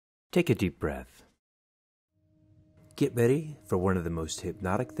Take a deep breath. Get ready for one of the most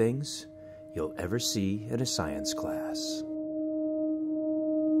hypnotic things you'll ever see in a science class.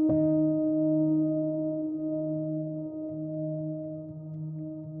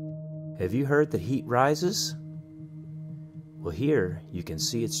 Have you heard that heat rises? Well, here you can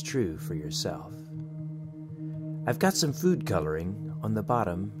see it's true for yourself. I've got some food coloring on the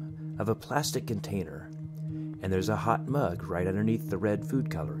bottom of a plastic container, and there's a hot mug right underneath the red food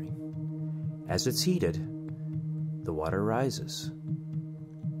coloring. As it's heated, the water rises.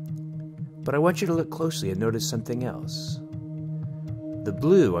 But I want you to look closely and notice something else. The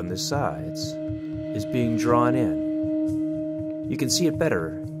blue on the sides is being drawn in. You can see it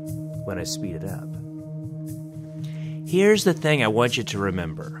better when I speed it up. Here's the thing I want you to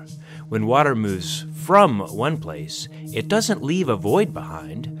remember. When water moves from one place, it doesn't leave a void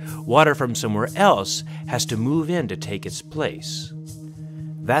behind. Water from somewhere else has to move in to take its place.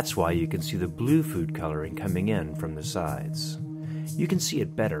 That's why you can see the blue food coloring coming in from the sides. You can see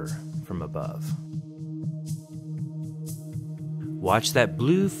it better from above. Watch that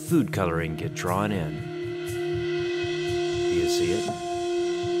blue food coloring get drawn in. Do you see it?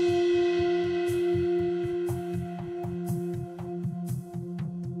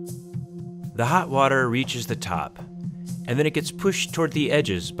 The hot water reaches the top, and then it gets pushed toward the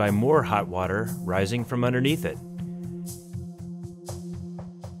edges by more hot water rising from underneath it.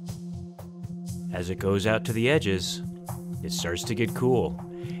 As it goes out to the edges, it starts to get cool,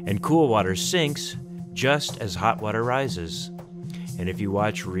 and cool water sinks just as hot water rises. And if you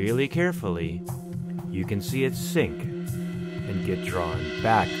watch really carefully, you can see it sink and get drawn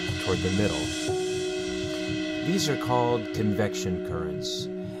back toward the middle. These are called convection currents,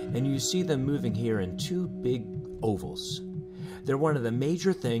 and you see them moving here in two big ovals. They're one of the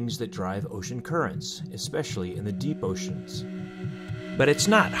major things that drive ocean currents, especially in the deep oceans. But it's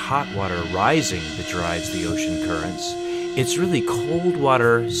not hot water rising that drives the ocean currents. It's really cold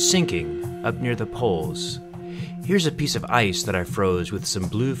water sinking up near the poles. Here's a piece of ice that I froze with some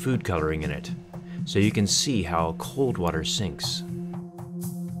blue food coloring in it, so you can see how cold water sinks.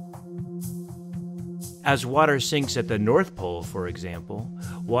 As water sinks at the North Pole, for example,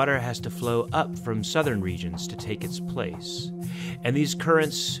 water has to flow up from southern regions to take its place. And these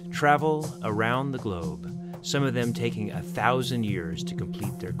currents travel around the globe, some of them taking 1,000 years to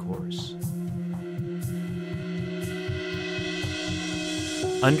complete their course.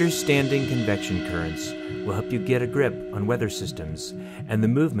 Understanding convection currents will help you get a grip on weather systems and the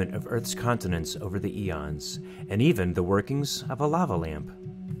movement of Earth's continents over the eons, and even the workings of a lava lamp.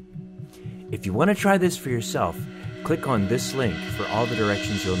 If you want to try this for yourself, click on this link for all the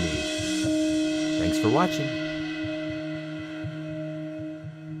directions you'll need. Thanks for watching.